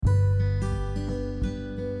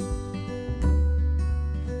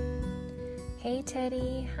Hey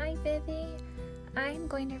Teddy, hi Vivi. I'm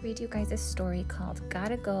going to read you guys a story called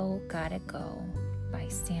Gotta Go, Gotta Go by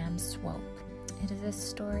Sam Swope. It is a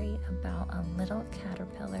story about a little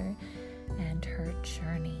caterpillar and her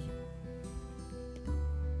journey.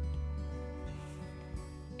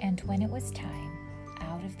 And when it was time,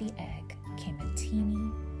 out of the egg came a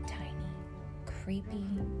teeny, tiny, creepy,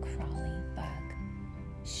 crawly bug.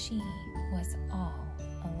 She was all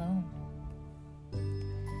alone.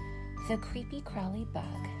 The creepy, crawly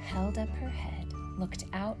bug held up her head, looked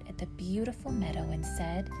out at the beautiful meadow and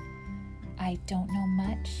said, "I don't know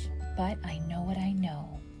much, but I know what I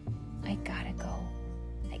know. I gotta go.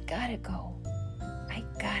 I gotta go. I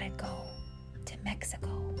gotta go to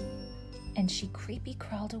Mexico." And she creepy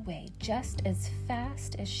crawled away just as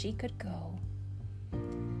fast as she could go.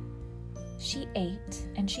 She ate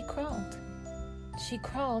and she crawled. She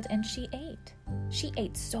crawled and she ate. She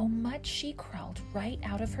ate so much she crawled right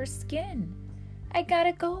out of her skin. I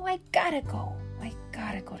gotta go, I gotta go. I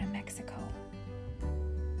gotta go to Mexico.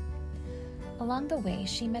 Along the way,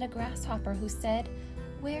 she met a grasshopper who said,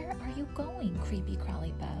 "Where are you going, creepy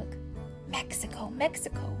crawly bug?" "Mexico,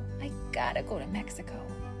 Mexico. I gotta go to Mexico."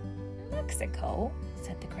 "Mexico?"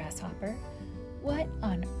 said the grasshopper. "What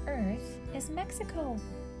on earth is Mexico?"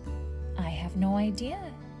 "I have no idea,"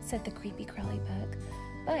 said the creepy crawly bug.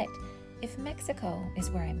 "But if Mexico is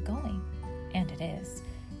where I'm going, and it is,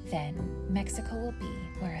 then Mexico will be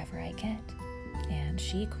wherever I get." And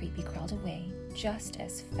she creepy crawled away just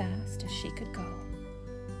as fast as she could go.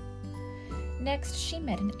 Next, she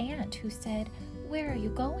met an ant who said, "Where are you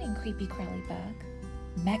going, creepy crawly bug?"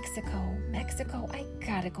 "Mexico, Mexico. I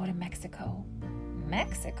gotta go to Mexico."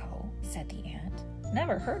 "Mexico?" said the ant.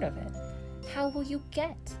 "Never heard of it. How will you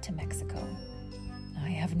get to Mexico?" "I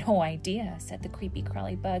have no idea," said the creepy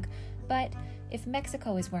crawly bug. "But if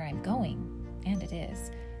Mexico is where I'm going, and it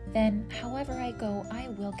is, then however I go, I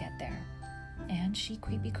will get there." And she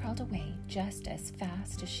creepy crawled away just as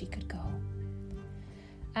fast as she could go.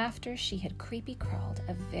 After she had creepy crawled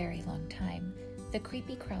a very long time, the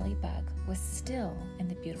creepy crawly bug was still in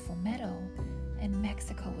the beautiful meadow, and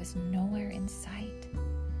Mexico was nowhere in sight.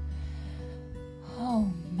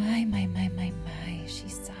 "Oh, my, she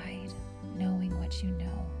sighed. Knowing what you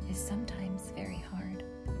know is sometimes very hard.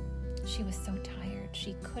 She was so tired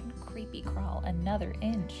she couldn't creepy crawl another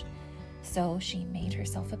inch. So she made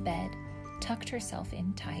herself a bed, tucked herself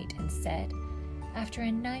in tight, and said, "After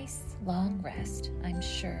a nice long rest, I'm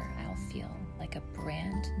sure I'll feel like a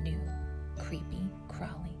brand new creepy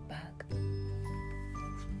crawly bug."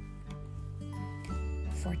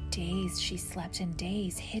 For days she slept, and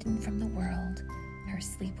days hidden from the world. Her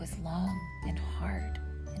sleep was long and hard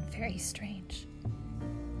and very strange.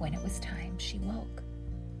 When it was time, she woke.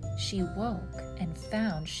 She woke and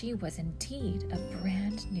found she was indeed a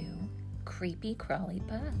brand new creepy crawly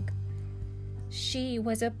bug. She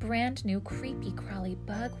was a brand new creepy crawly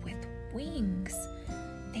bug with wings.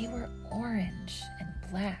 They were orange and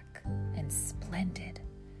black and splendid.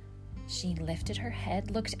 She lifted her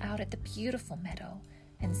head, looked out at the beautiful meadow,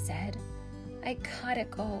 and said, "I gotta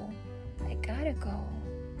go. I gotta go.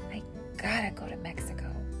 I gotta go to Mexico."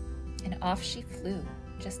 And off she flew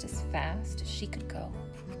just as fast as she could go.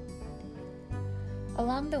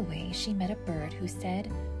 Along the way, she met a bird who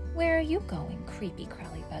said, "Where are you going, creepy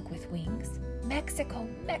crawly bug with wings?" "Mexico,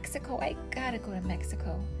 Mexico. I gotta go to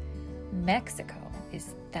Mexico." "Mexico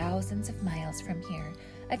is thousands of miles from here.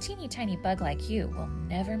 A teeny tiny bug like you will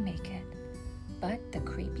never make it." But the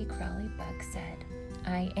creepy crawly bug said,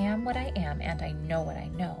 "I am what I am, and I know what I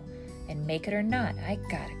know. And make it or not, I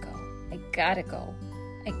gotta go. I gotta go.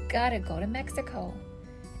 I gotta go to Mexico."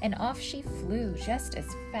 And off she flew just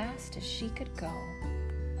as fast as she could go.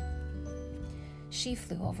 She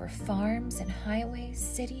flew over farms and highways,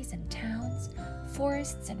 cities and towns,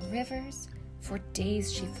 forests and rivers. For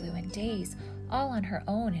days she flew, and days, all on her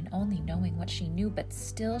own and only knowing what she knew, but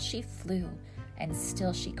still she flew, and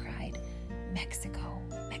still she cried, "Mexico,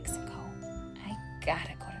 Mexico. I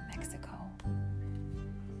gotta go to Mexico."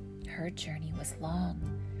 Her journey was long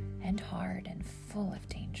and hard and full of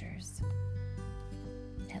dangers.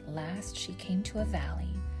 At last she came to a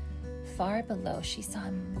valley. Far below she saw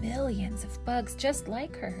millions of bugs just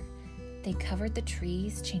like her. They covered the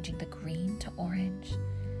trees, changing the green to orange.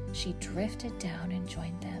 She drifted down and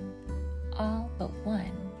joined them. All but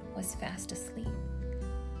one was fast asleep.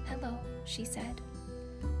 "Hello," she said.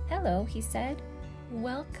 "Hello," he said.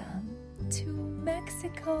 "Welcome to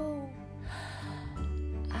Mexico."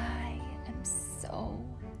 "I am so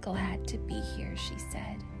glad to be here," she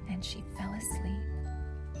said, and she fell asleep.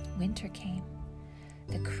 Winter came.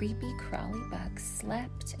 The creepy crawly bug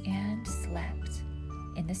slept and slept.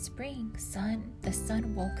 In the spring, the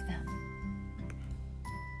sun woke them.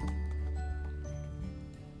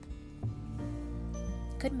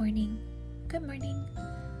 Good morning. Good morning.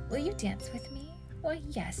 Will you dance with me? Why,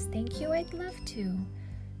 yes, thank you. I'd love to.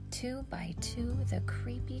 2 by 2, the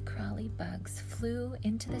creepy crawly bugs flew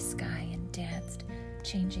into the sky and danced,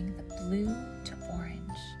 changing the blue to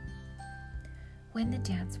orange. When the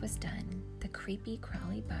dance was done, the creepy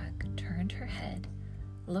crawly bug turned her head,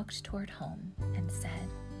 looked toward home, and said,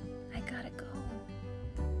 I gotta go.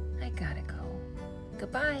 I gotta go.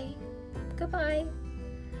 Goodbye. Goodbye.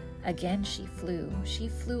 Again she flew. She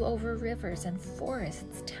flew over rivers and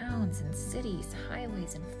forests, towns and cities,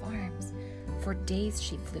 highways and farms. For days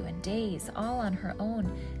she flew and days, all on her own,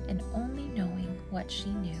 and only knowing what she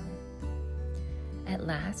knew. At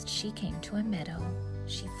last she came to a meadow.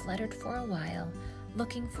 She fluttered for a while,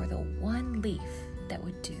 looking for the one leaf that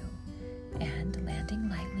would do, and landing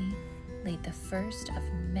lightly, laid the first of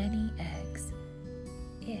many eggs.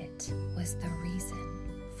 It was the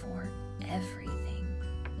reason for everything.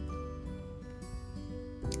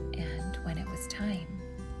 And when it was time,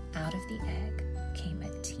 out of the egg came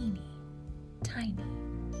a teeny, tiny,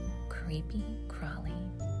 creepy, crawly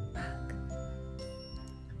bug.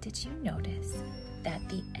 Did you notice that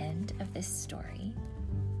the end of this story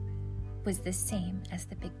was the same as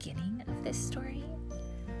the beginning of this story?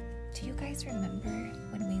 Do you guys remember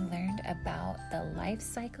when we learned about the life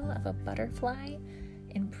cycle of a butterfly?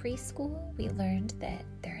 In preschool, we learned that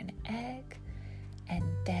they're an egg, and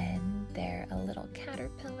then they're a little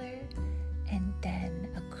caterpillar, and then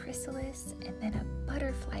a chrysalis, and then a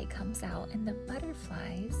butterfly comes out, and the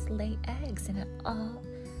butterflies lay eggs, and it all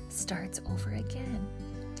starts over again.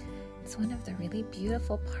 It's one of the really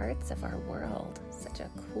beautiful parts of our world. Such a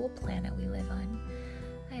cool planet we live on.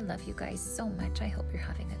 I love you guys so much. I hope you're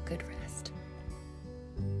having a good rest.